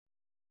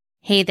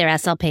Hey there,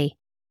 SLP.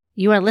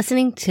 You are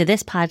listening to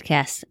this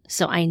podcast,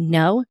 so I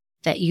know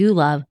that you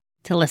love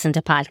to listen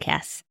to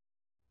podcasts.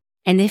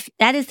 And if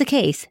that is the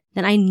case,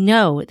 then I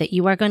know that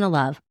you are going to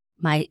love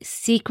my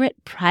secret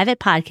private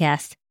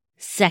podcast,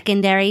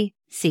 Secondary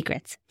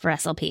Secrets for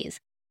SLPs.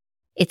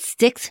 It's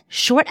 6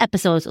 short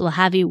episodes that will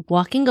have you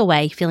walking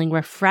away feeling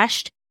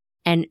refreshed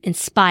and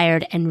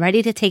inspired and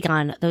ready to take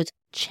on those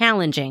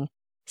challenging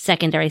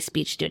secondary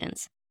speech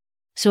students.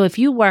 So if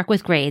you work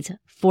with grades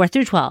 4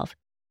 through 12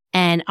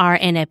 and are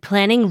in a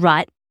planning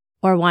rut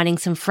or wanting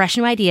some fresh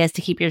new ideas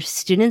to keep your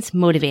students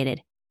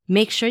motivated,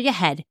 make sure you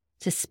head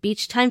to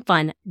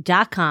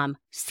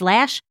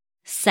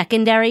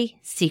speechtimefun.com/secondary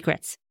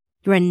secrets.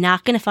 You are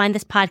not going to find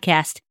this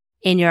podcast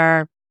in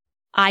your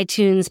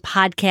iTunes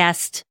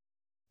podcast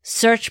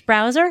search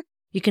browser.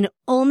 You can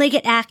only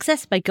get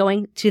access by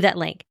going to that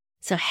link.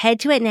 So head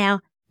to it now.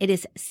 It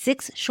is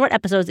 6 short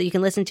episodes that you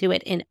can listen to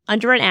it in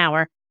under an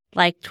hour,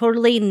 like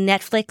totally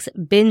Netflix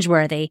binge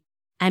worthy.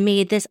 I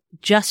made this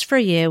just for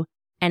you,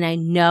 and I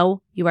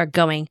know you are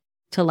going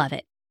to love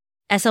it.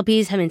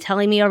 SLPs have been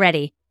telling me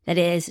already that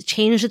it has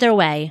changed their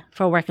way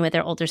for working with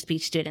their older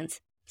speech students.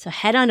 So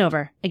head on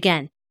over,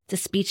 again, to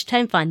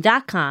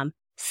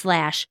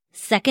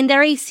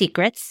speechtimefun.com/secondary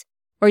secrets,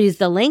 or use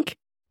the link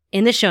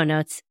in the show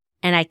notes,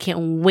 and I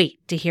can't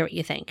wait to hear what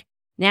you think.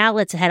 Now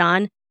let's head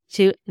on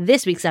to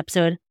this week's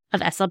episode of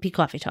SLP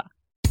Coffee Talk.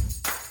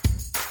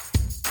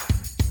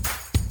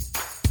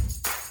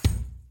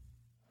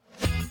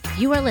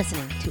 You are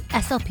listening to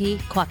SLP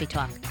Coffee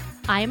Talk.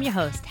 I am your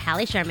host,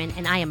 Hallie Sherman,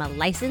 and I am a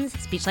licensed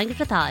speech-language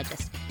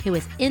pathologist who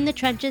is in the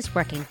trenches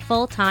working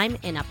full-time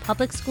in a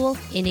public school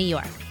in New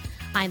York.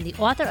 I am the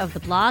author of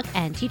the blog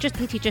and Teachers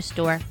Pay Teachers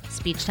store,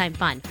 Speech Time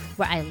Fun,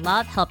 where I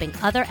love helping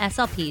other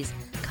SLPs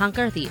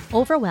conquer the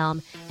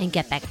overwhelm and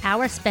get back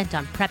hours spent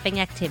on prepping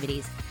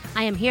activities.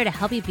 I am here to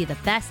help you be the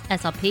best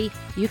SLP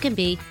you can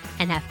be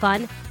and have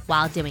fun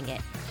while doing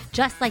it.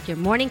 Just like your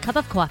morning cup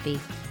of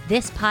coffee,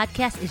 this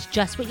podcast is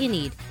just what you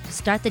need to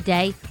start the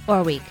day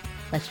or week.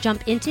 Let's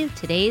jump into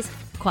today's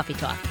Coffee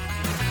Talk.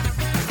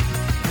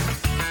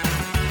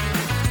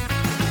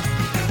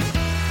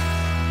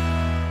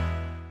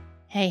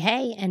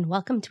 Hey, and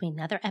welcome to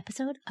another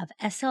episode of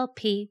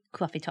SLP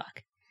Coffee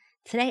Talk.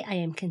 Today, I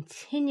am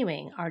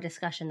continuing our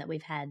discussion that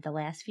we've had the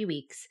last few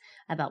weeks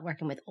about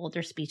working with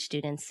older speech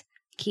students,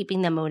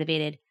 keeping them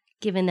motivated,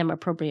 giving them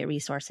appropriate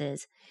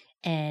resources,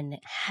 and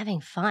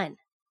having fun.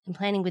 And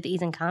planning with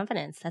ease and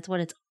confidence. That's what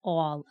it's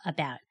all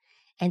about.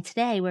 And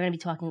today we're going to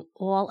be talking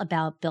all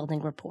about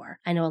building rapport.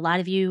 I know a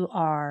lot of you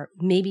are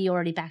maybe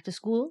already back to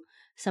school.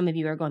 Some of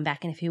you are going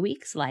back in a few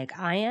weeks like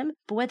I am.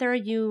 But whether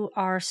you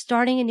are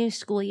starting a new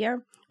school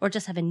year or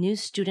just have a new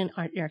student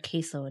on your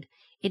caseload,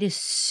 it is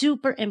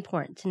super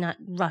important to not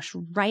rush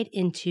right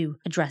into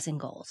addressing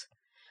goals.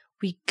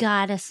 We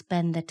got to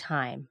spend the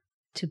time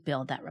to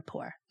build that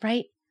rapport,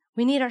 right?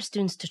 We need our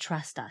students to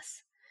trust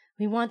us.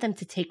 We want them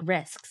to take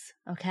risks,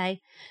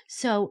 okay?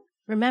 So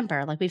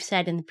remember, like we've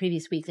said in the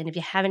previous weeks, and if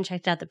you haven't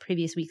checked out the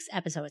previous week's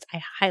episodes,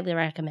 I highly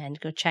recommend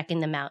go checking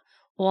them out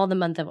all the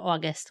month of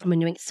August. I'm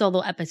doing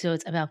solo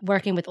episodes about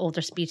working with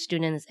older speech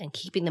students and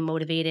keeping them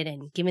motivated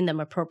and giving them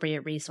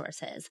appropriate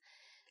resources.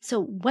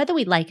 So whether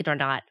we like it or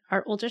not,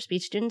 our older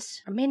speech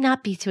students may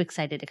not be too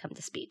excited to come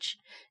to speech.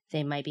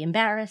 They might be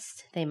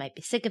embarrassed. They might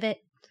be sick of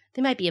it.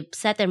 They might be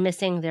upset they're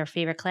missing their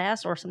favorite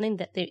class or something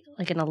that they,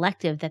 like an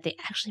elective that they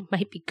actually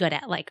might be good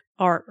at, like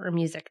art or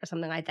music or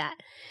something like that.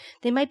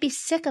 They might be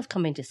sick of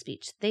coming to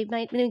speech. They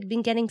might have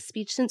been getting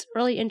speech since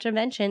early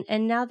intervention,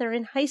 and now they're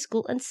in high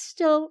school and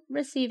still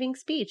receiving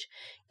speech.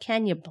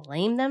 Can you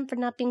blame them for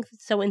not being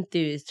so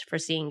enthused for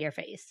seeing your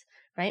face,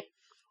 right?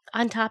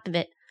 On top of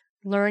it,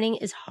 learning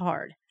is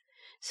hard.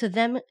 So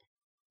them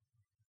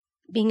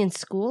being in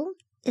school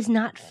is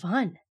not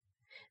fun.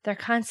 They're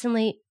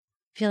constantly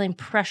feeling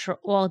pressure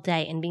all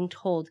day and being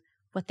told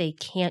what they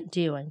can't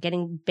do and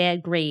getting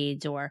bad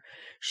grades or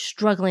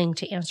struggling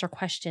to answer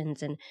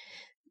questions. And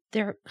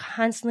they're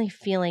constantly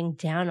feeling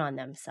down on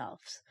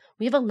themselves.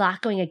 We have a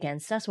lot going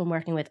against us when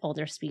working with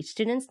older speech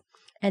students.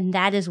 And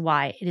that is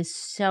why it is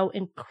so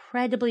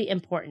incredibly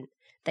important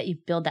that you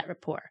build that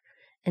rapport.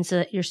 And so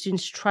that your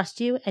students trust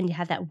you and you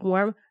have that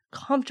warm,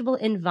 comfortable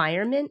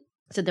environment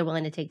so they're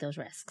willing to take those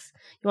risks.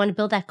 You want to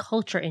build that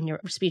culture in your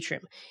speech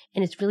room.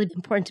 And it's really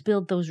important to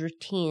build those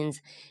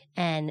routines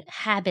and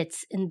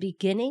habits in the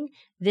beginning.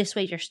 This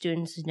way your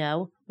students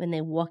know when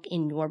they walk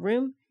in your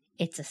room,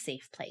 it's a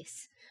safe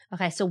place.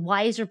 Okay, so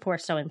why is rapport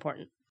so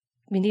important?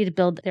 We need to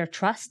build their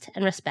trust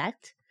and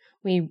respect.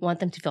 We want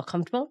them to feel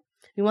comfortable.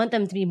 We want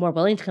them to be more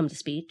willing to come to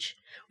speech.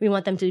 We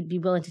want them to be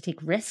willing to take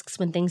risks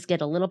when things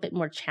get a little bit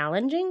more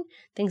challenging,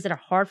 things that are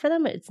hard for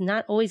them. It's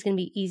not always going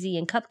to be easy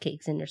and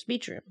cupcakes in their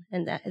speech room.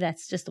 And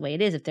that's just the way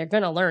it is. If they're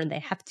going to learn, they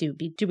have to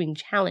be doing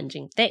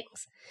challenging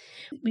things.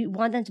 We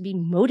want them to be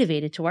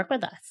motivated to work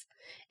with us.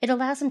 It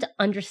allows them to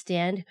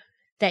understand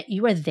that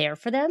you are there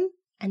for them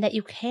and that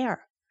you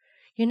care.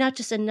 You're not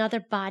just another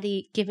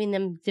body giving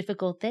them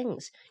difficult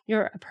things.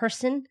 You're a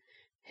person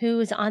who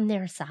is on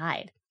their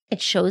side.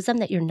 It shows them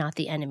that you're not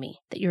the enemy,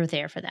 that you're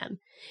there for them.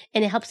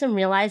 And it helps them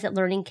realize that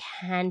learning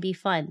can be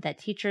fun, that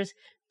teachers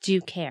do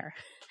care.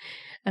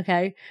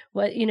 Okay.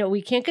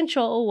 We can't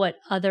control what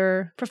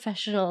other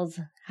professionals,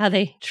 how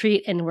they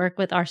treat and work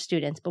with our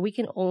students, but we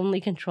can only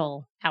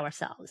control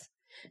ourselves.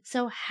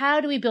 So how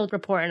do we build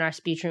rapport in our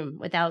speech room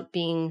without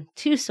being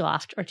too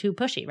soft or too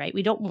pushy, right?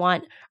 We don't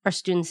want our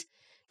students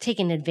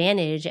taking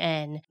advantage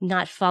and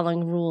not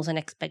following rules and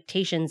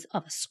expectations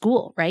of a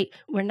school, right?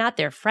 We're not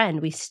their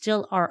friend. We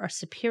still are a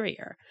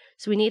superior.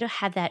 So we need to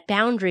have that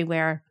boundary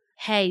where,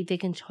 hey, they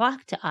can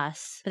talk to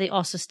us, but they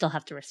also still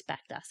have to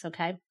respect us,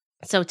 okay?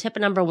 So tip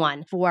number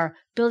 1 for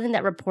building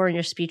that rapport in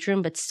your speech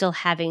room, but still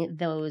having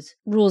those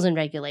rules and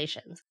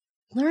regulations.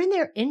 Learn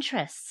their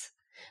interests,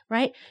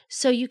 right?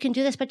 So you can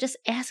do this by just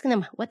asking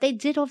them what they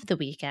did over the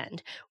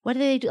weekend. What do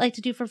they like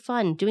to do for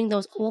fun? Doing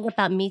those all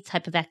about me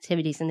type of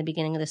activities in the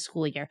beginning of the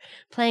school year.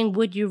 Playing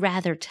would you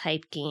rather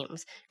type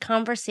games.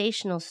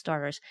 Conversational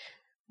starters.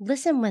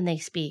 Listen when they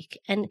speak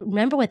and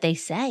remember what they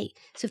say.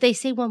 So if they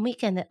say one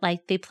weekend that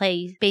like they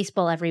play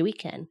baseball every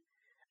weekend,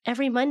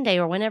 every Monday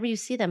or whenever you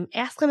see them,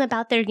 ask them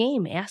about their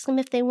game. Ask them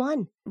if they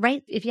won,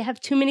 right? If you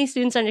have too many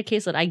students on your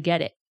caseload, I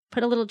get it.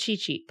 Put a little cheat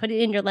sheet. Put it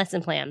in your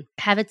lesson plan.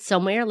 Have it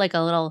somewhere like a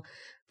little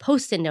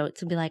Post-it note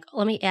to be like,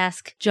 let me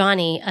ask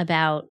Johnny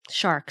about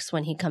sharks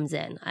when he comes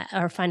in,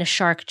 or find a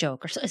shark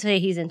joke, or say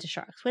he's into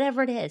sharks,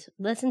 whatever it is.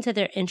 Listen to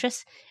their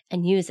interests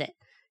and use it,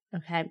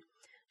 okay?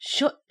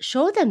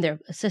 Show them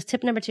so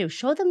tip number 2,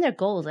 show them their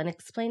goals and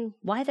explain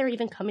why they're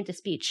even coming to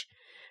speech.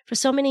 For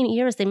so many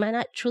years, they might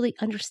not truly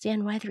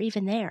understand why they're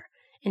even there.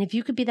 And if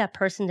you could be that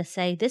person to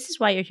say, this is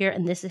why you're here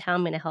and this is how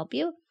I'm going to help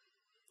you,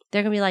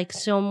 they're going to be like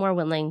so more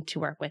willing to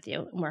work with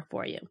you and work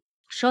for you.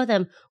 Show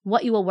them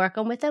what you will work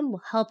on with them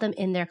will help them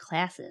in their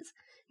classes.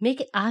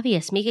 Make it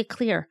obvious. Make it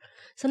clear.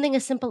 Something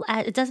as simple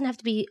as, it doesn't have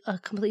to be a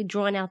completely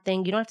drawn out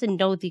thing. You don't have to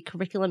know the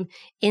curriculum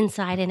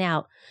inside and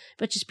out,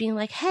 but just being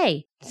like,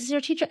 hey, does your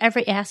teacher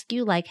ever ask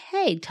you like,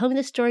 hey, tell me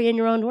the story in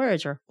your own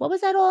words, or what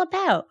was that all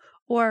about?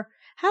 Or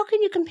how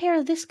can you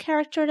compare this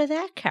character to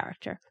that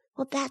character?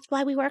 Well, that's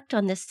why we worked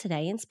on this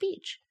today in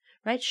speech,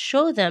 right?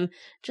 Show them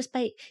just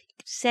by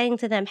saying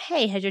to them,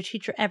 hey, has your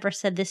teacher ever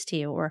said this to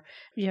you? Or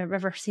have you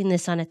ever seen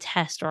this on a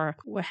test or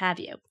what have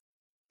you?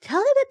 Tell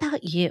them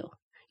about you.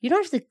 You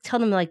don't have to tell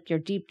them like your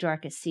deep,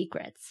 darkest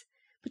secrets,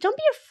 but don't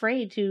be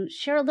afraid to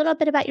share a little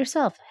bit about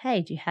yourself.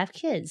 Hey, do you have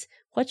kids?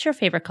 What's your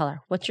favorite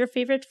color? What's your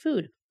favorite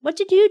food? What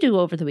did you do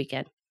over the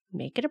weekend?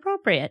 Make it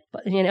appropriate,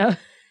 but you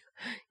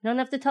don't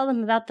have to tell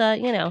them about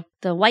the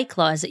White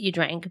Claws that you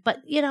drank, but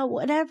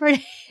whatever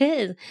it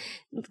is,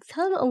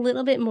 tell them a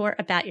little bit more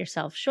about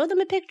yourself. Show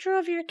them a picture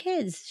of your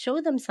kids.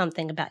 Show them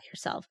something about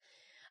yourself.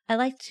 I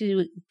like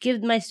to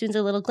give my students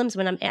a little glimpse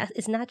when I'm asked.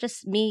 It's not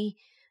just me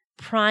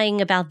prying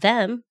about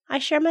them. I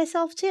share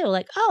myself too.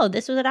 Like, oh,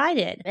 this was what I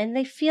did. And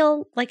they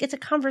feel like it's a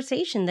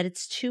conversation, that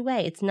it's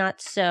two-way. It's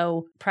not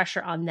so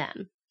pressure on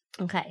them.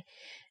 Okay.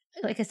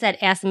 Like I said,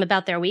 ask them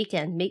about their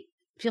weekend.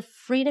 Feel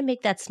free to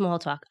make that small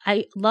talk.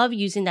 I love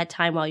using that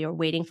time while you're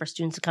waiting for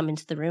students to come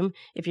into the room.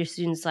 If your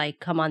students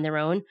come on their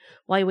own,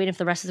 while you're waiting for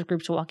the rest of the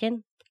group to walk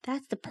in,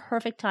 that's the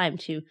perfect time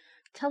to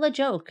tell a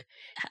joke.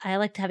 I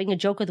like having a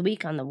joke of the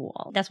week on the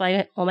wall. That's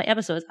why all my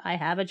episodes, I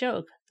have a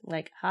joke.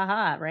 Like,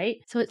 haha, right?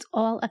 So it's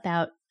all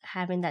about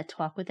having that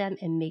talk with them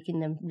and making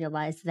them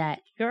realize that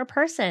you're a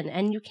person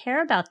and you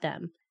care about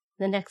them.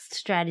 The next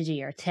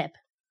strategy or tip,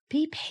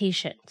 be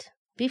patient,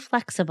 be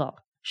flexible.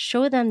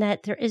 Show them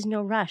that there is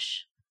no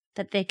rush,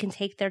 that they can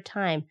take their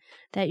time,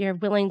 that you're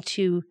willing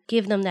to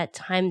give them that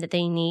time that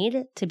they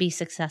need to be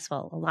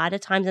successful. A lot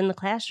of times in the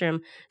classroom,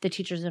 the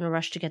teacher's in a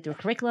rush to get through a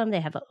curriculum.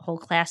 They have a whole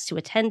class to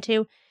attend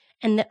to,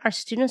 and our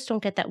students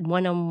don't get that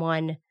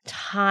one-on-one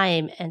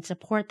time and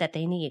support that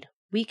they need.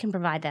 We can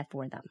provide that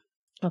for them.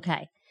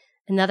 Okay,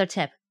 another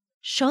tip.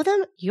 Show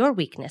them your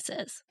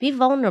weaknesses. Be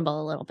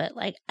vulnerable a little bit.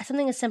 Like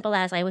something as simple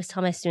as, I always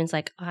tell my students,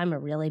 like, I'm a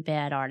really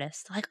bad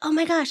artist. Like, oh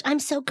my gosh, I'm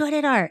so good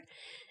at art.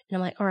 And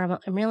I'm like, or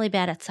I'm really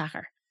bad at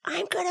soccer.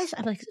 I'm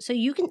like, so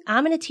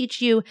I'm going to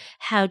teach you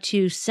how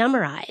to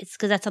summarize,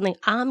 because that's something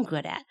I'm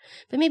good at.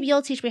 But maybe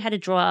you'll teach me how to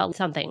draw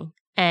something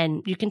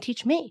and you can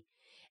teach me.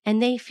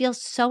 And they feel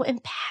so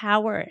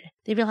empowered.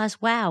 They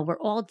realize, wow, we're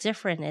all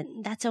different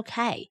and that's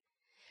okay.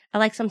 I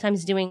like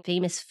sometimes doing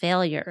famous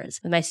failures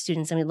with my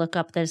students, and we look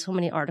up, there's so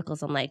many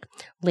articles on like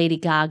Lady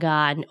Gaga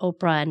and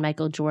Oprah and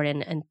Michael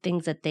Jordan and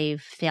things that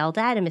they've failed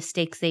at and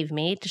mistakes they've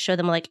made, to show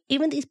them like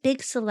even these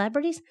big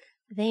celebrities,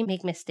 they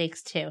make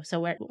mistakes too. So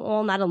we're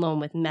all not alone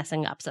with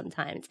messing up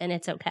sometimes, and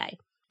it's okay.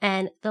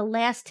 And the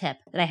last tip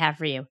that I have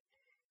for you,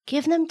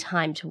 give them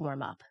time to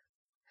warm up.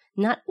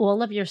 Not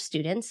all of your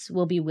students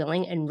will be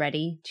willing and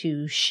ready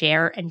to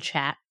share and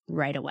chat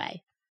right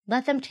away.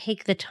 Let them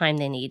take the time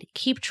they need.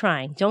 Keep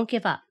trying. Don't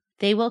give up.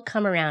 They will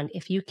come around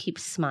if you keep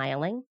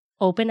smiling,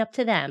 open up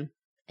to them,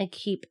 and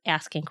keep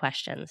asking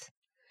questions.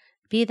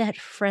 Be that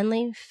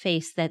friendly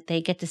face that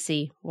they get to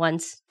see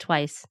once,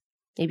 twice,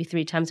 maybe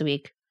 3 times a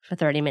week for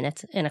 30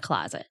 minutes in a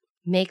closet.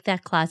 Make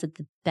that closet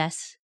the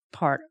best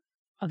part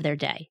of their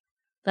day.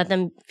 Let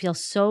them feel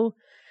so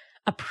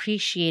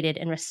appreciated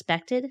and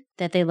respected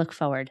that they look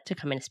forward to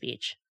coming to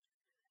speech.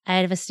 I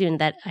have a student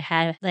that I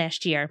had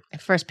last year,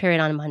 first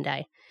period on a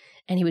Monday,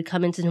 and he would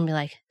come into and be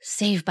like,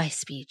 saved by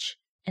speech.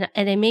 And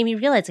it made me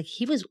realize like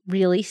he was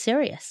really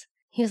serious.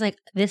 He was like,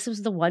 this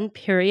was the one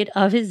period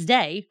of his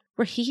day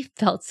where he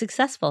felt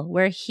successful,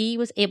 where he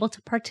was able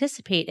to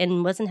participate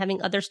and wasn't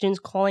having other students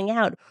calling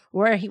out,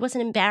 where he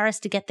wasn't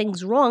embarrassed to get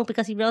things wrong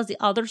because he realized the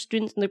other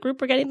students in the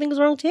group were getting things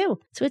wrong too.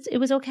 So it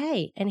was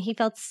okay. And he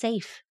felt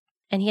safe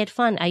and he had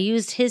fun. I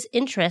used his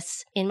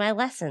interests in my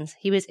lessons.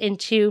 He was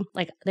into,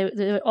 like, they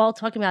were all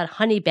talking about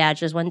honey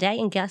badgers one day.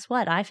 And guess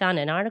what? I found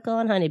an article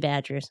on honey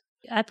badgers.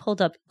 I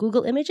pulled up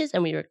Google Images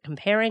and we were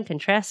comparing,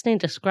 contrasting,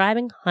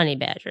 describing honey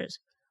badgers.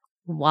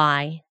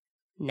 Why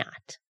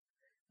not?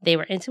 They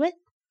were into it.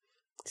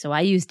 So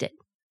I used it.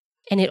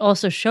 And it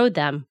also showed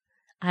them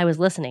I was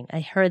listening.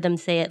 I heard them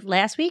say it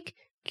last week.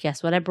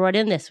 Guess what I brought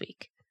in this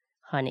week?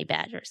 Honey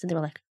badgers. And they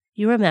were like,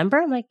 you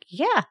remember? I'm like,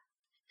 yeah.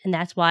 And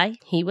that's why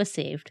he was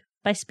saved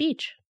by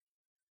speech.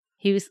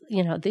 He was,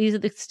 these are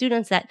the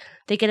students that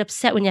they get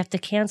upset when you have to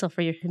cancel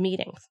for your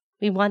meetings.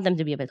 We want them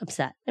to be a bit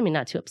upset. I mean,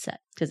 not too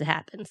upset because it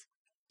happens.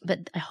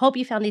 But I hope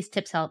you found these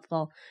tips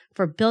helpful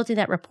for building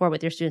that rapport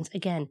with your students.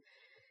 Again,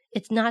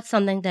 it's not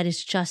something that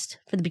is just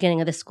for the beginning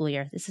of the school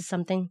year. This is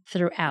something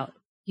throughout.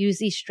 Use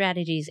these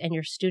strategies and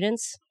your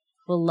students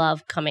will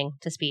love coming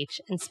to speech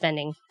and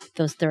spending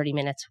those 30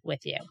 minutes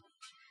with you.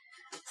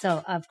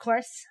 So, of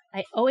course,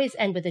 I always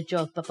end with a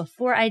joke, but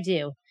before I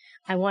do,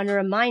 I want to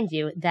remind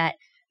you that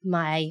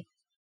my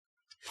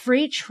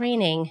free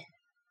training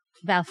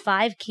about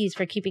 5 keys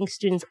for keeping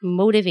students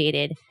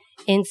motivated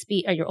in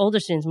speech, or your older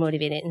students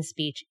motivated in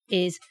speech,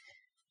 is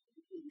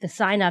the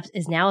sign-up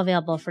is now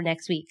available for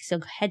next week.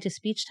 So head to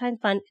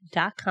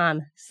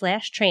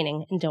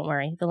speechtimefun.com/training. And don't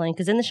worry, the link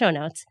is in the show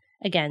notes.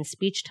 Again,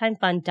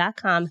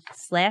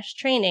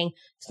 speechtimefun.com/training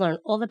to learn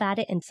all about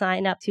it and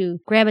sign up to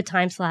grab a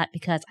time slot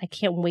because I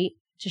can't wait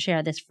to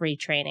share this free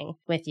training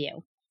with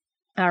you.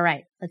 All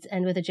right, let's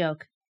end with a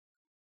joke.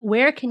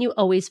 Where can you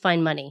always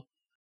find money?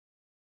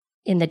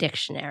 In the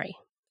dictionary.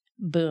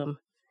 Boom.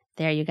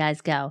 There you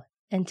guys go.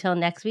 Until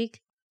next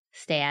week,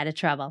 stay out of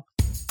trouble.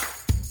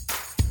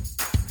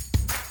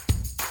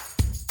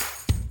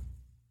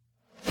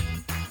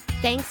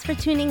 Thanks for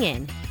tuning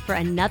in for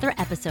another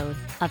episode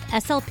of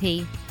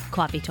SLP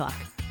Coffee Talk.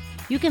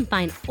 You can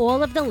find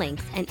all of the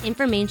links and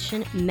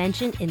information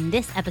mentioned in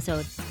this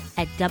episode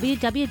at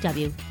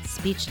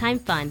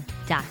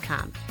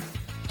www.speechtimefun.com.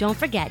 Don't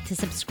forget to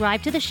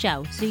subscribe to the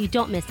show so you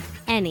don't miss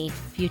any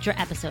future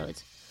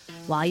episodes.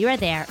 While you are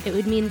there, it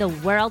would mean the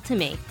world to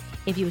me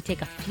if you would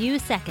take a few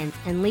seconds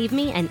and leave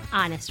me an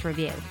honest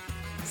review.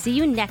 See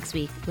you next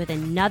week with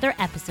another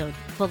episode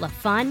full of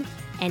fun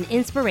and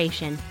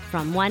inspiration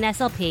from one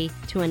SLP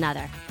to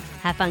another.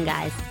 Have fun,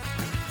 guys.